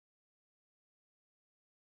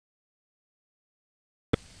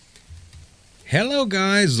Hello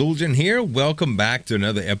guys, Zueljin here. Welcome back to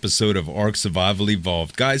another episode of Ark Survival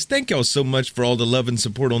Evolved. Guys, thank y'all so much for all the love and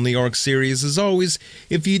support on the Ark series. As always,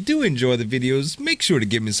 if you do enjoy the videos, make sure to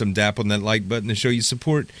give me some dap on that like button to show your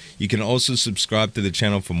support. You can also subscribe to the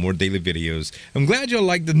channel for more daily videos. I'm glad y'all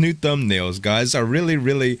like the new thumbnails, guys. I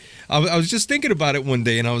was just thinking about it one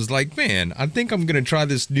day and I was like, man, I think I'm going to try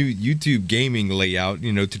this new YouTube gaming layout,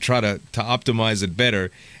 to try to optimize it better.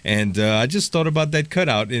 And I just thought about that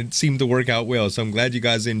cutout and it seemed to work out well. So I'm glad you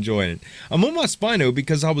guys enjoyed it. I'm on my Spino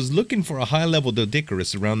because I was looking for a high-level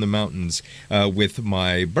Doedicurus around the mountains with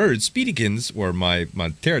my bird Speedykins, or my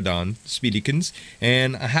pterodon Speedykins,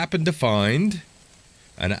 and I happened to find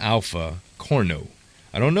an alpha corno.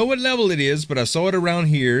 I don't know what level it is, but I saw it around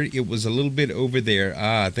here. It was a little bit over there.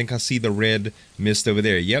 I think I see the red mist over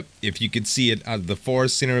there. Yep, if you could see it out of the far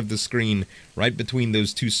center of the screen, right between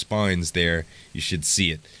those two spines there, you should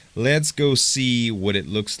see it. Let's go see what it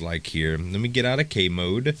looks like here. Let me get out of K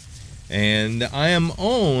mode. And I am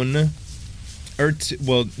on Earth.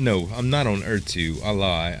 Well, no, I'm not on Earth 2. I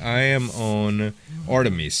lie. I am on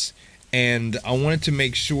Artemis. And I wanted to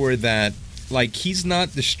make sure that, like, he's not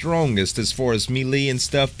the strongest as far as melee and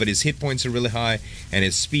stuff, but his hit points are really high and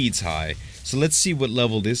his speed's high. So let's see what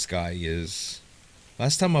level this guy is.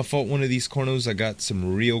 Last time I fought one of these cornos, I got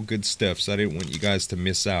some real good stuff, so I didn't want you guys to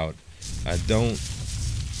miss out. I don't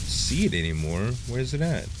see it anymore. Where's it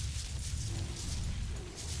at?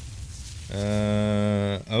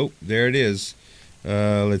 Oh, there it is.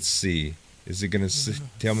 Let's see. Is it gonna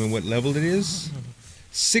tell me what level it is?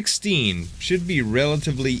 16. Should be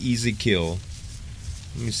relatively easy kill.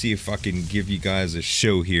 Let me see if I can give you guys a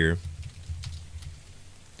show here.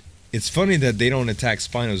 It's funny that they don't attack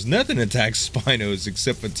Spinos. Nothing attacks Spinos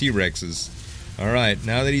except for T-Rexes. Alright,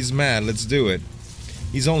 now that he's mad, let's do it.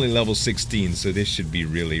 He's only level 16, so this should be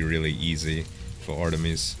really, really easy for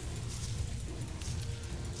Artemis.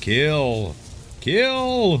 Kill!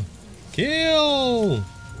 Kill! Kill!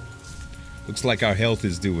 Looks like our health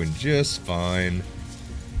is doing just fine.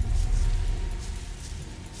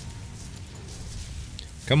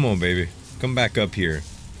 Come on, baby. Come back up here.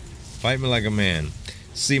 Fight me like a man.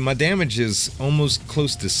 See, my damage is almost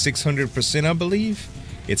close to 600%, I believe.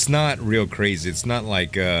 It's not real crazy. It's not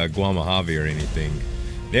like Guamahave or anything.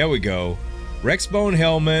 There we go. Rexbone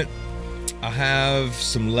helmet. I have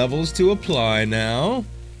some levels to apply now.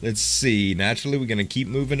 Let's see. Naturally, we're going to keep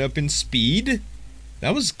moving up in speed.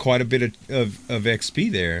 That was quite a bit of XP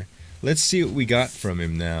there. Let's see what we got from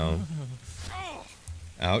him now.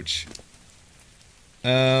 Ouch.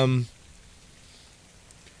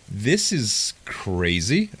 This is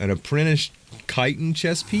crazy. An apprentice chitin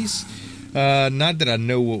chess piece. Not that I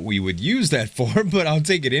know what we would use that for, but I'll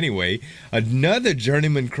take it anyway. Another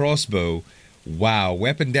journeyman crossbow. Wow,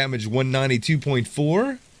 weapon damage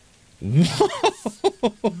 192.4.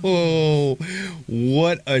 Whoa!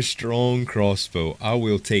 What a strong crossbow. I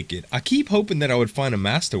will take it. I keep hoping that I would find a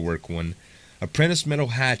masterwork one. Apprentice metal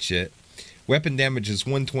hatchet. Weapon damage is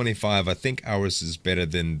 125. I think ours is better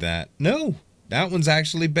than that. No, that one's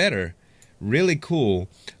actually better. Really cool.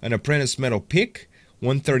 An apprentice metal pick.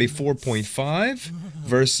 134.5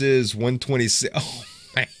 versus 126. Oh,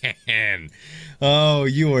 man. Oh,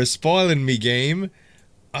 you are spoiling me, game.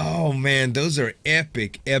 Oh, man. Those are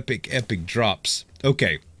epic, epic, epic drops.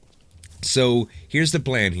 Okay. So, here's the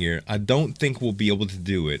plan here. I don't think we'll be able to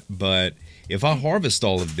do it, but if I harvest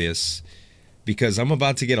all of this, because I'm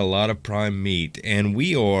about to get a lot of prime meat, and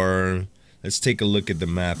we are, let's take a look at the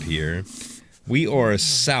map here. We are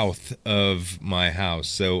south of my house,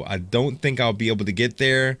 so I don't think I'll be able to get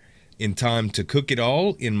there in time to cook it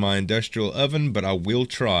all in my industrial oven, but I will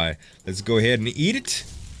try. Let's go ahead and eat it.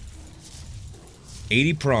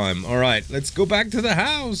 80 prime. Alright, let's go back to the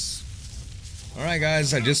house. Alright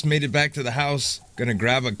guys, I just made it back to the house. Gonna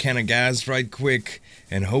grab a can of gas right quick,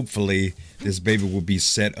 and hopefully this baby will be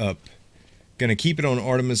set up. Gonna keep it on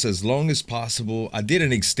Artemis as long as possible. I did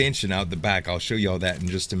an extension out the back. I'll show y'all that in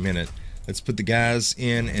just a minute. Let's put the gas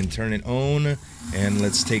in and turn it on, and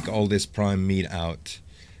let's take all this prime meat out.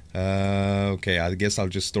 Okay, I guess I'll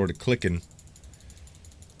just start it clicking.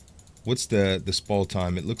 What's the spawn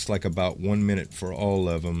time? It looks like about 1 minute for all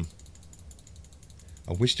of them.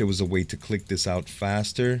 I wish there was a way to click this out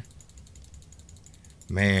faster.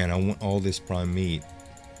 Man, I want all this prime meat.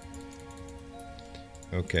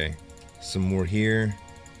 Okay, some more here.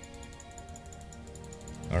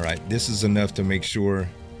 Alright, this is enough to make sure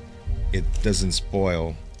it doesn't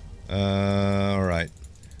spoil. Alright.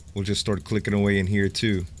 We'll just start clicking away in here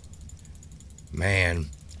too. Man,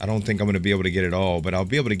 I don't think I'm going to be able to get it all, but I'll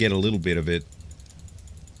be able to get a little bit of it.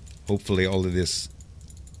 Hopefully all of this...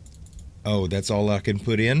 Oh, that's all I can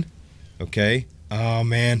put in? Okay. Oh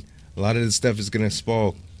man, a lot of this stuff is gonna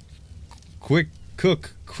spoil.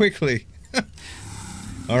 Cook quickly.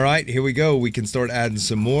 All right, here we go. We can start adding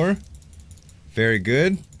some more. Very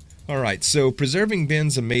good. All right, so preserving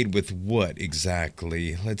bins are made with what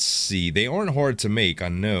exactly? Let's see. They aren't hard to make, I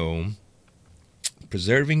know.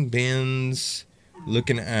 Preserving bins,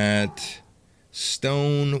 looking at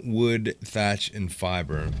stone, wood, thatch, and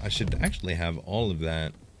fiber. I should actually have all of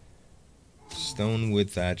that. Stone, wood,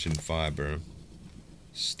 thatch, and fiber.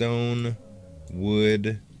 Stone,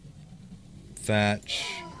 wood, thatch,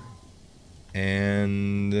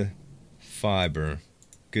 and fiber.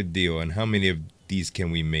 Good deal. And how many of these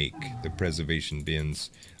can we make? The preservation bins.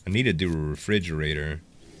 I need to do a refrigerator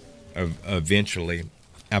eventually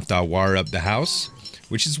after I wire up the house,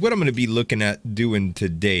 which is what I'm going to be looking at doing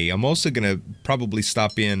today. I'm also going to probably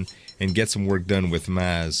stop in and get some work done with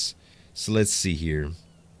Maz. So let's see here.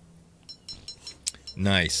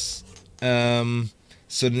 Nice.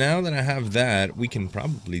 So now that I have that, we can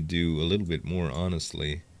probably do a little bit more,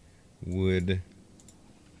 honestly. Wood.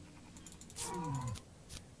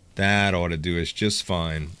 That ought to do us just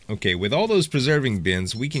fine. Okay, with all those preserving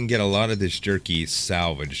bins, we can get a lot of this jerky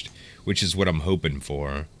salvaged, which is what I'm hoping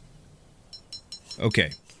for.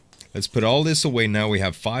 Okay, let's put all this away now. We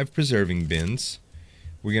have 5 preserving bins.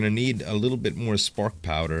 We're going to need a little bit more spark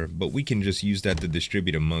powder, but we can just use that to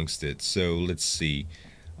distribute amongst it. So let's see.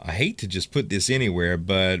 I hate to just put this anywhere,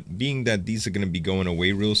 but being that these are going to be going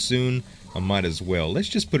away real soon, I might as well. Let's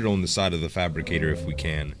just put it on the side of the fabricator if we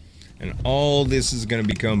can. And all this is going to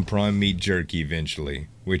become prime meat jerky eventually,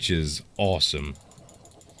 which is awesome.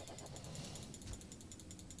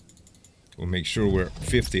 We'll make sure we're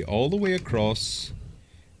 50 all the way across.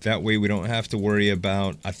 That way we don't have to worry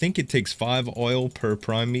about... I think it takes 5 oil per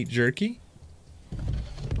prime meat jerky.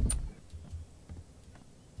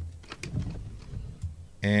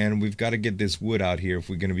 And we've got to get this wood out here if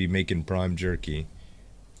we're going to be making prime jerky.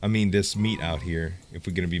 I mean this meat out here if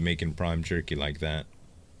we're going to be making prime jerky like that.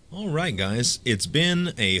 Alright guys, it's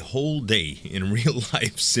been a whole day in real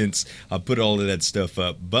life since I put all of that stuff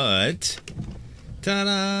up, but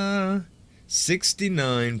ta-da!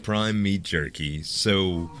 69 prime meat jerky.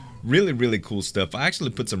 So really cool stuff. I actually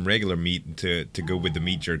put some regular meat to go with the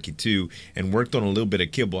meat jerky too, and worked on a little bit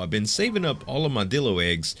of kibble. I've been saving up all of my dillo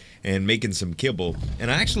eggs and making some kibble,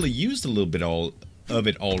 and I actually used a little bit of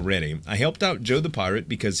it already. I helped out Joe the Pirate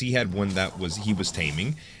because he had one that he was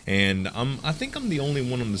taming, and I think I'm the only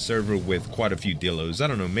one on the server with quite a few dillos. I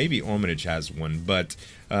don't know, maybe Armitage has one, but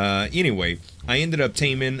anyway, I ended up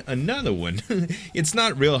taming another one. It's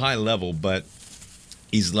not real high level, but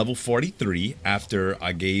he's level 43 after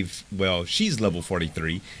I gave, well, she's level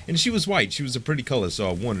 43, and she was white. She was a pretty color, so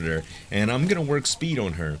I wanted her, and I'm going to work speed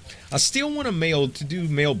on her. I still want a male to do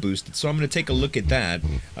male boosted, so I'm going to take a look at that.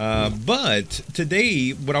 But today,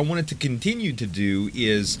 what I wanted to continue to do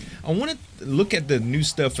is I want to look at the new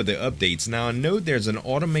stuff for the updates. Now, I know there's an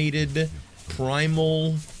automated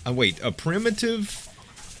primal, a primitive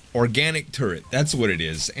organic turret. That's what it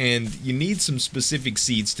is, and you need some specific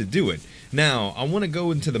seeds to do it. Now, I want to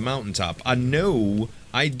go into the mountaintop. I know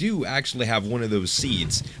I do actually have one of those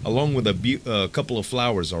seeds, along with a couple of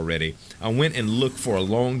flowers already. I went and looked for a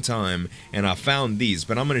long time, and I found these.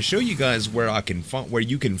 But I'm going to show you guys where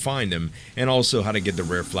you can find them, and also how to get the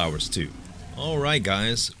rare flowers too. Alright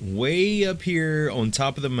guys, way up here on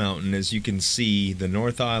top of the mountain, as you can see, the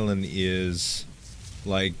North Island is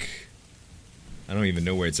like... I don't even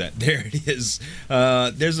know where it's at. There it is.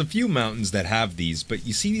 There's a few mountains that have these, but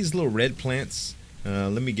you see these little red plants?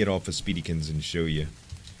 Let me get off of Speedykins and show you.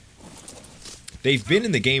 They've been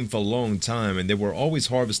in the game for a long time, and they were always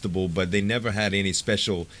harvestable, but they never had any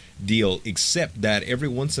special deal, except that every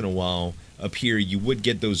once in a while up here you would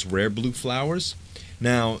get those rare blue flowers.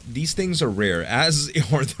 Now, these things are rare, as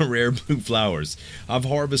are the rare blue flowers. I've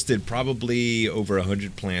harvested probably over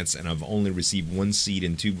 100 plants, and I've only received 1 seed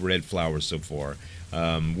and 2 red flowers so far,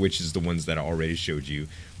 which is the ones that I already showed you.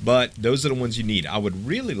 But those are the ones you need. I would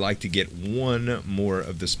really like to get 1 more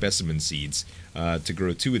of the specimen seeds to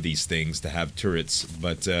grow 2 of these things to have turrets,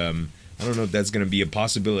 but I don't know if that's going to be a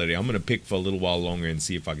possibility. I'm going to pick for a little while longer and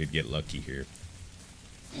see if I could get lucky here.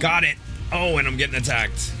 Got it! Oh, and I'm getting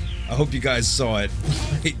attacked. I hope you guys saw it.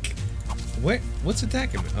 Like, what? What's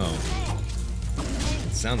attacking me? Oh.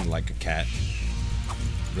 It sounded like a cat.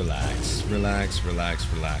 Relax, relax, relax,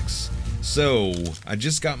 relax. So, I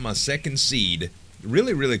just got my 2nd seed.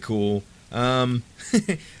 Really cool.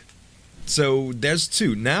 So, there's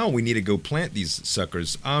 2. Now we need to go plant these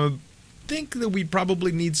suckers. think that we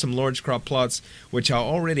probably need some large crop plots, which I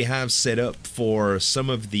already have set up for some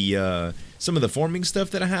of the farming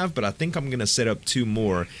stuff that I have, but I think I'm gonna set up 2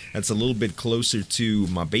 more that's a little bit closer to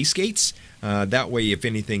my base gates. That way, if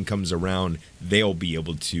anything comes around, they'll be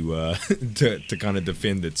able to to kind of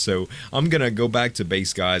defend it. So I'm gonna go back to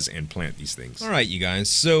base, guys, and plant these things. All right, you guys.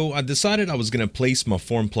 So I decided I was gonna place my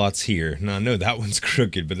farm plots here. Now I know that one's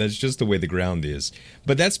crooked, but that's just the way the ground is.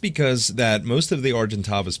 But that's because that most of the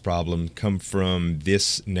Argentavis problem come from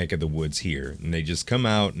this neck of the woods here, and they just come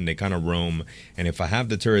out and they kind of roam. And if I have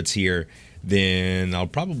the turrets here, then I'll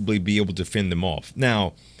probably be able to fend them off.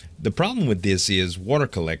 Now, the problem with this is water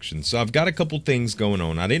collection. So I've got a couple things going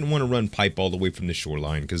on. I didn't want to run pipe all the way from the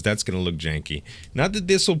shoreline because that's going to look janky. Not that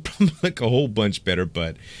this will probably look a whole bunch better,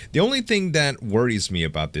 but the only thing that worries me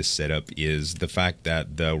about this setup is the fact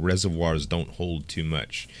that the reservoirs don't hold too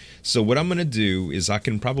much. So what I'm going to do is I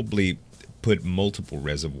can probably put multiple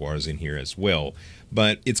reservoirs in here as well.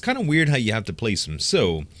 But it's kind of weird how you have to place them.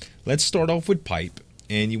 So let's start off with pipe.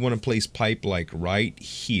 And you want to place pipe like right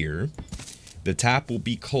here. The tap will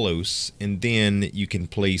be close, and then you can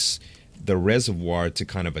place the reservoir to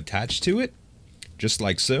kind of attach to it, just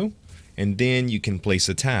like so. And then you can place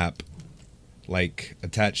a tap like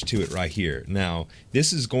attached to it right here. Now,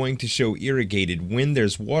 this is going to show irrigated when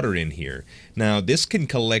there's water in here. Now, this can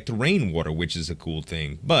collect rainwater, which is a cool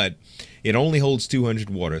thing, but it only holds 200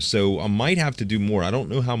 water, so I might have to do more. I don't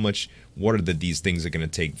know how much water that these things are going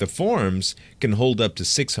to take. The farms can hold up to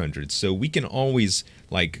 600, so we can always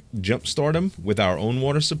like jumpstart them with our own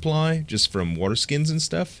water supply, just from water skins and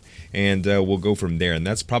stuff, and we'll go from there, and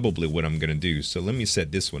that's probably what I'm going to do. So let me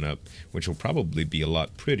set this one up, which will probably be a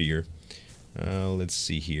lot prettier. Let's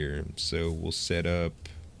see here. So we'll set up,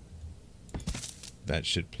 that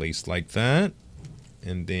should place like that,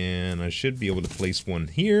 and then I should be able to place one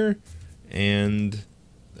here, and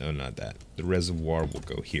oh, not that, the reservoir will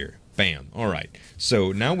go here. Bam. Alright,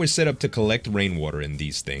 so now we're set up to collect rainwater in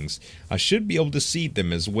these things. I should be able to seed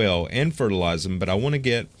them as well and fertilize them, but I want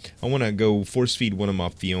to go force feed one of my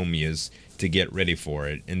Phiomias to get ready for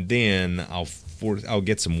it, and then I'll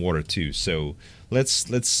get some water too. So let's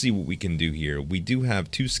see what we can do here. We do have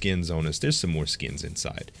 2 skins on us. There's some more skins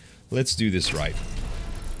inside. Let's do this right.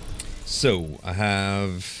 So I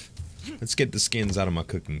have, let's get the skins out of my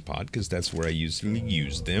cooking pot because that's where I usually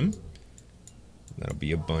use them. That'll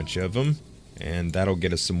be a bunch of them, and that'll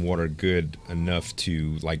get us some water good enough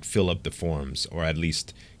to like fill up the farms, or at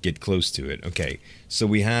least get close to it. Okay, so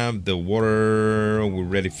we have the water, we're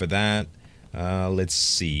ready for that. Let's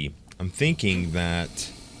see, I'm thinking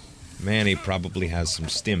that Manny probably has some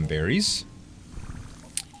stem berries.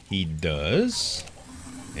 He does,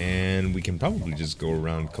 and we can probably just go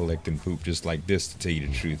around collecting poop just like this, to tell you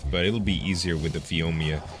the truth, but it'll be easier with the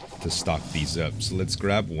Phiomia to stock these up. So let's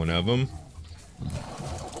grab one of them.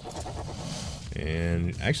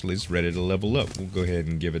 And actually it's ready to level up. We'll go ahead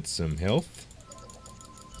and give it some health.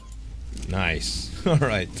 Nice.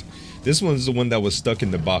 Alright. This one's the one that was stuck in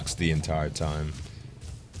the box the entire time.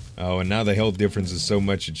 Oh, and now the health difference is so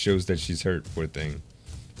much it shows that she's hurt, poor thing.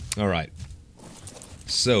 Alright.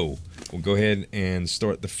 So, we'll go ahead and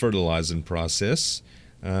start the fertilizing process.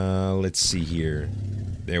 Let's see here.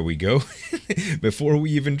 There we go. Before we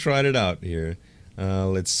even tried it out here.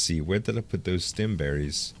 Let's see, where did I put those stem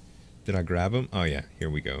berries? Did I grab them? Oh yeah,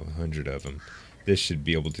 here we go, 100 of them. This should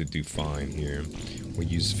be able to do fine here. We'll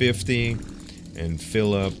use 50 and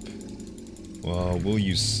fill up. Well, we'll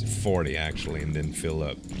use 40 actually, and then fill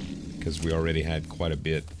up, because we already had quite a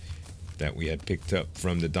bit that we had picked up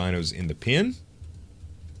from the dinos in the pen.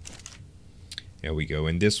 There we go,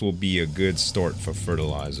 and this will be a good start for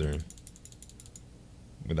fertilizer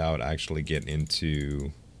without actually getting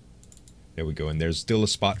into... There we go, and there's still a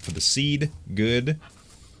spot for the seed. Good.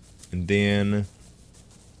 And then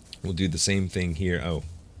we'll do the same thing here. Oh.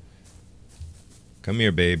 Come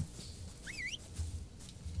here, babe.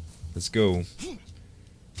 Let's go.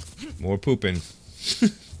 More pooping.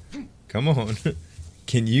 Come on.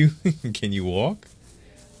 Can you walk?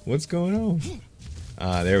 What's going on?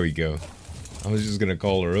 Ah, there we go. I was just gonna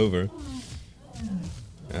call her over.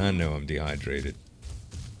 I know I'm dehydrated.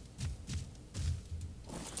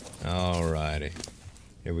 Alrighty.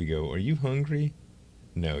 Here we go. Are you hungry?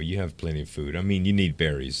 No, you have plenty of food. I mean, you need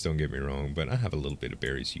berries, don't get me wrong, but I have a little bit of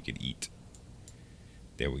berries you could eat.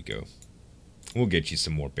 There we go. We'll get you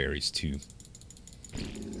some more berries too.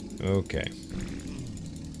 Okay.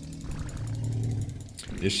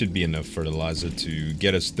 This should be enough fertilizer to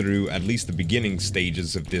get us through at least the beginning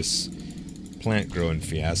stages of this plant growing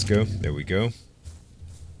fiasco. There we go.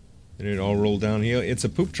 And it all rolled downhill. It's a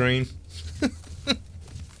poop train.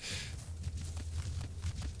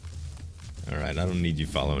 Alright, I don't need you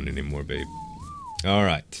following anymore, babe.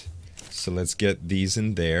 Alright. So let's get these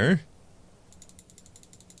in there.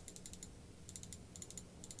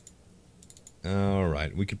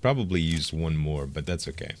 Alright, we could probably use one more, but that's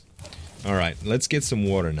okay. Alright, let's get some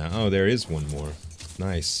water now. Oh, there is one more.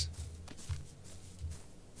 Nice.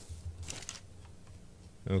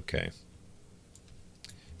 Okay.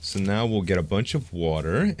 So now we'll get a bunch of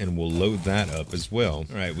water, and we'll load that up as well.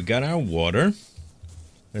 Alright, we got our water.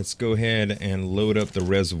 Let's go ahead and load up the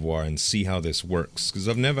reservoir and see how this works, because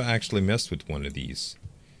I've never actually messed with one of these.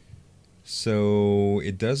 So,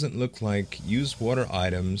 it doesn't look like use water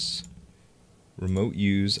items, remote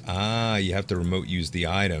use. Ah, you have to remote use the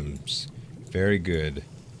items. Very good.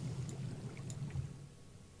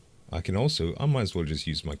 I might as well just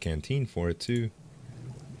use my canteen for it too.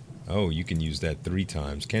 Oh, you can use that 3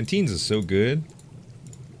 times. Canteens are so good.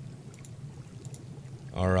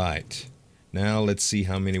 Alright. Now let's see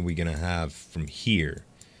how many we're gonna have from here.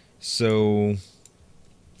 So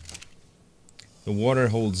the water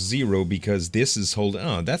holds 0 because this is holding...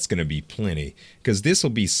 Oh, that's gonna be plenty. Because this will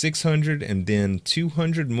be 600 and then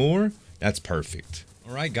 200 more. That's perfect.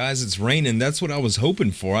 Alright guys, it's raining. That's what I was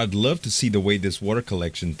hoping for. I'd love to see the way this water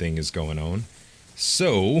collection thing is going on.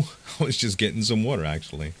 So, I was just getting some water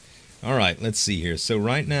actually. Alright, let's see here. So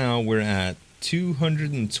right now we're at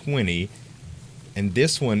 220 and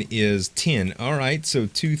this one is 10. Alright, so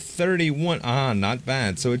 231. Ah, not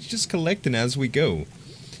bad. So it's just collecting as we go.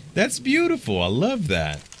 That's beautiful. I love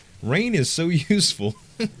that. Rain is so useful.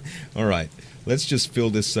 Alright, let's just fill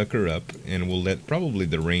this sucker up and we'll let probably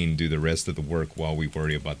the rain do the rest of the work while we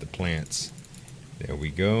worry about the plants. There we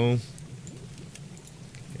go.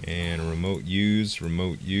 And remote use,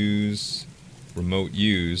 remote use, remote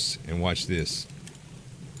use, and watch this.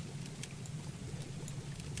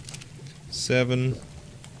 7.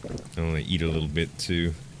 I'm gonna eat a little bit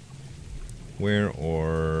too. Where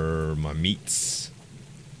are my meats?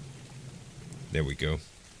 There we go.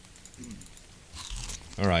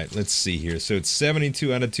 Alright, let's see here. So it's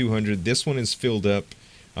 72 out of 200. This one is filled up.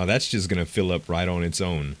 Oh, that's just gonna fill up right on its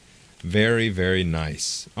own. Very, very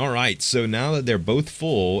nice. Alright, so now that they're both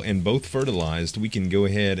full and both fertilized, we can go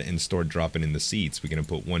ahead and start dropping in the seeds. We're going to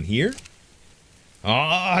put one here.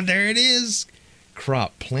 Ah, there it is!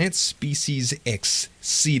 Crop, plant species X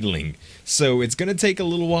seedling. So it's going to take a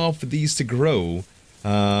little while for these to grow,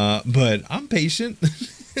 but I'm patient.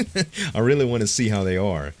 I really want to see how they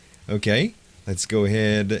are. Okay, let's go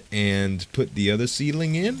ahead and put the other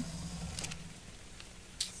seedling in.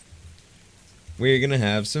 We're gonna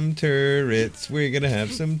have some turrets. We're gonna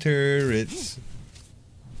have some turrets.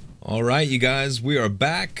 Alright, you guys, we are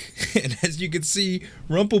back. And as you can see,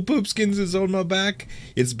 Rumplepoopskins is on my back.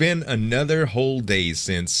 It's been another whole day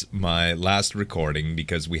since my last recording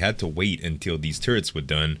because we had to wait until these turrets were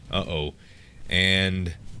done. Uh-oh.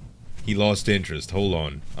 And he lost interest. Hold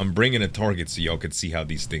on. I'm bringing a target so y'all can see how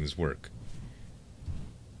these things work.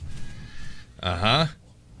 Uh-huh.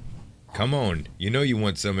 Come on. You know you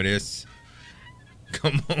want some of this.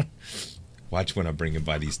 Come on. Watch when I bring him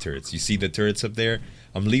by these turrets. You see the turrets up there?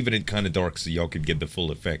 I'm leaving it kind of dark so y'all can get the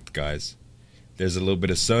full effect, guys. There's a little bit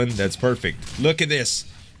of sun. That's perfect. Look at this.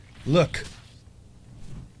 Look.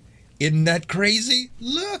 Isn't that crazy?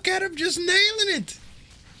 Look at him just nailing it.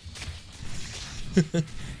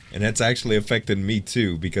 And that's actually affecting me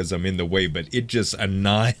too because I'm in the way, but it just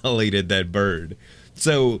annihilated that bird.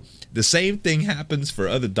 So the same thing happens for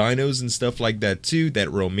other dinos and stuff like that too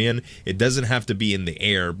that roam in. It doesn't have to be in the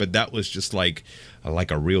air, but that was just like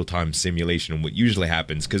a real-time simulation of what usually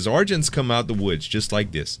happens. Because Argents come out the woods just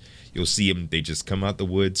like this. You'll see them, they just come out the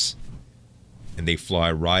woods and they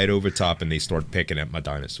fly right over top and they start pecking at my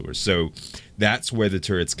dinosaurs. So that's where the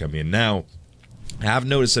turrets come in. Now, I've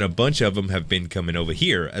noticed that a bunch of them have been coming over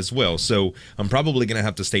here as well. So I'm probably going to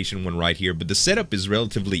have to station one right here. But the setup is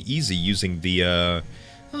relatively easy using the... oh,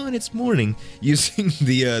 and it's morning. Using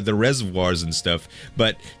the reservoirs and stuff.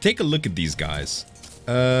 But take a look at these guys.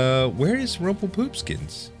 Where is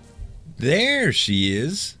Rumplepoopskins? There she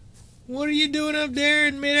is. What are you doing up there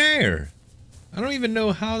in midair? I don't even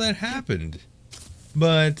know how that happened.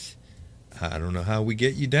 But I don't know how we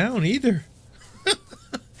get you down either.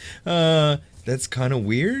 That's kind of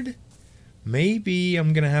weird. Maybe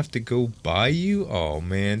I'm gonna have to go buy you. Oh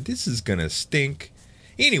man, this is gonna stink.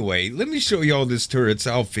 Anyway, let me show y'all this turrets.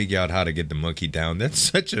 I'll figure out how to get the monkey down. That's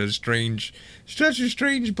such a strange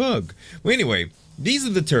bug. Well, anyway, these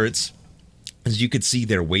are the turrets. As you could see,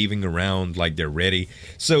 they're waving around like they're ready.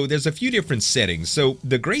 So there's a few different settings. So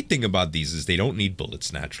the great thing about these is they don't need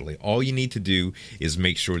bullets naturally. All you need to do is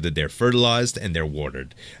make sure that they're fertilized and they're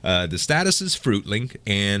watered. The status is fruitling,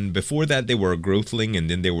 and before that they were a growthling,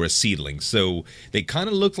 and then they were a seedling. So they kind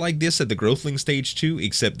of looked like this at the growthling stage too,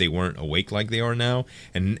 except they weren't awake like they are now,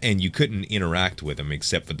 and you couldn't interact with them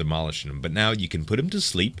except for demolishing them. But now you can put them to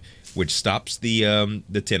sleep, which stops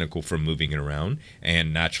the tentacle from moving it around,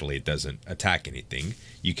 and naturally it doesn't attack anything.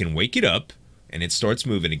 You can wake it up and it starts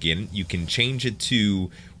moving again. You can change it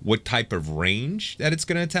to what type of range that it's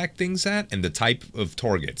going to attack things at and the type of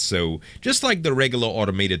target. So just like the regular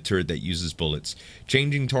automated turret that uses bullets,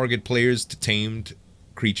 changing target players to tamed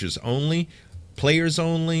creatures only, players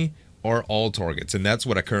only, or all targets, and that's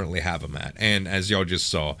what I currently have them at. And as y'all just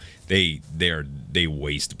saw, they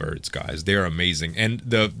waste birds, guys. They're amazing, and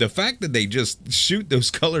the fact that they just shoot those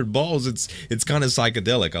colored balls, it's kind of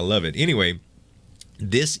psychedelic. I love it. Anyway,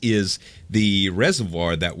 this is the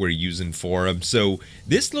reservoir that we're using for them. So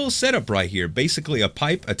this little setup right here, basically a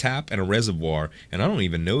pipe, a tap, and a reservoir. And I don't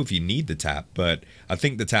even know if you need the tap, but I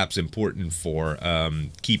think the tap's important for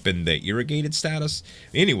keeping the irrigated status.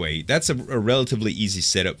 Anyway, that's a relatively easy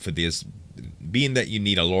setup for this. Being that you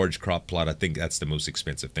need a large crop plot, I think that's the most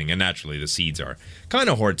expensive thing. And naturally, the seeds are kind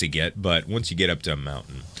of hard to get, but once you get up to a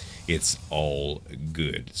mountain, it's all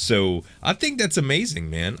good. So I think that's amazing,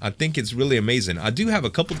 man. I think it's really amazing. I do have a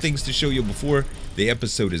couple things to show you before the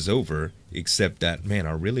episode is over, except that, man,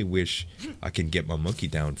 I really wish I can get my monkey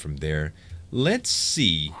down from there. Let's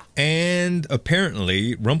see. And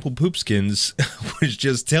apparently Rumplepoopskins was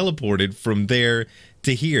just teleported from there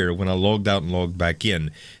to here when I logged out and logged back in.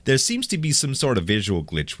 There seems to be some sort of visual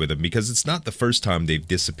glitch with them, because it's not the first time they've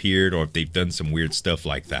disappeared or if they've done some weird stuff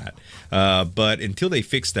like that. But until they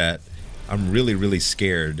fix that, I'm really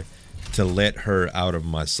scared to let her out of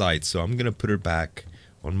my sight. So I'm gonna put her back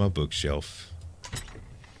on my bookshelf.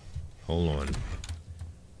 Hold on.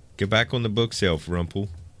 Get back on the bookshelf, Rumple.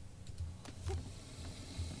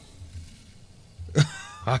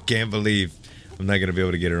 I can't believe I'm not gonna be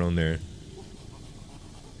able to get her on there.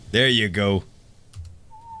 There you go.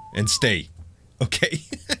 And stay. Okay.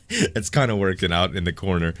 It's kind of working out in the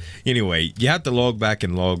corner. Anyway, you have to log back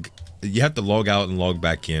and log. You have to log out and log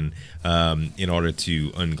back in order to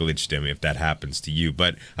unglitch them if that happens to you.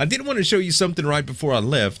 But I did want to show you something right before I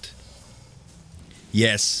left.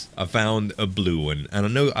 Yes, I found a blue one.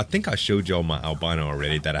 And I think I showed y'all my albino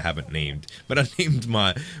already that I haven't named. But I named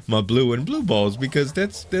my blue one Blue Balls because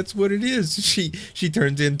that's what it is. She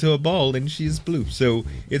turns into a ball and she's blue. So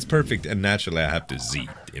it's perfect. And naturally I have to Z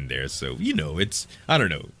in there. So, you know, I don't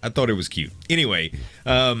know. I thought it was cute. Anyway,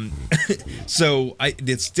 so I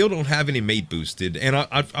still don't have any mate boosted. And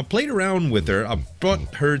I played around with her. I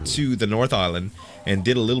brought her to the North Island and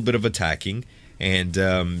did a little bit of attacking.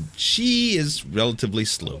 And she is relatively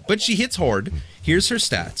slow, but she hits hard. Here's her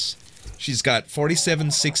stats. She's got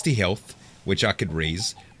 4760 health, which I could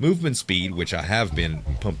raise. Movement speed, which I have been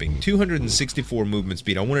pumping. 264 movement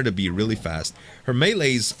speed. I want her to be really fast. Her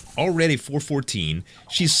melee's already 414.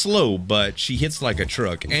 She's slow, but she hits like a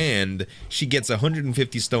truck. And she gets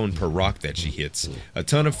 150 stone per rock that she hits. A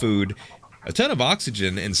ton of food. A ton of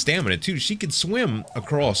oxygen and stamina too. She could swim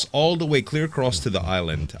across all the way clear across to the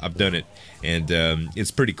island. I've done it, and it's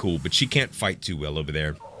pretty cool, but she can't fight too well over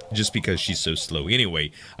there just because she's so slow. Anyway,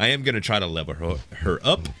 I am going to try to level her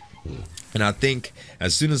up, and I think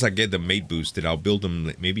as soon as I get the mate boosted, I'll build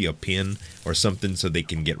them maybe a pen or something so they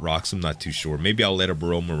can get rocks. I'm not too sure. Maybe I'll let her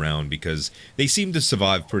roam around because they seem to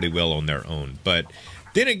survive pretty well on their own, but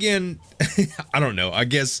then again, I don't know. I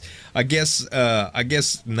guess now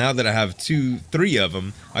that I have 3 of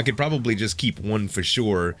them, I could probably just keep one for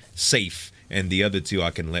sure safe, and the other 2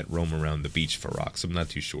 I can let roam around the beach for rocks. I'm not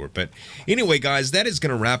too sure. But anyway, guys, that is going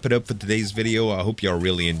to wrap it up for today's video. I hope y'all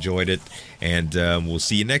really enjoyed it, and we'll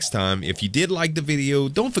see you next time. If you did like the video,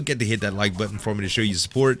 don't forget to hit that like button for me to show you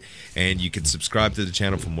support, and you can subscribe to the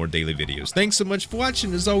channel for more daily videos. Thanks so much for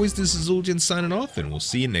watching. As always, this is Zueljin signing off, and we'll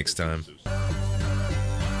see you next time.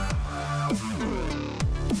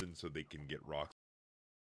 So they can get rocks.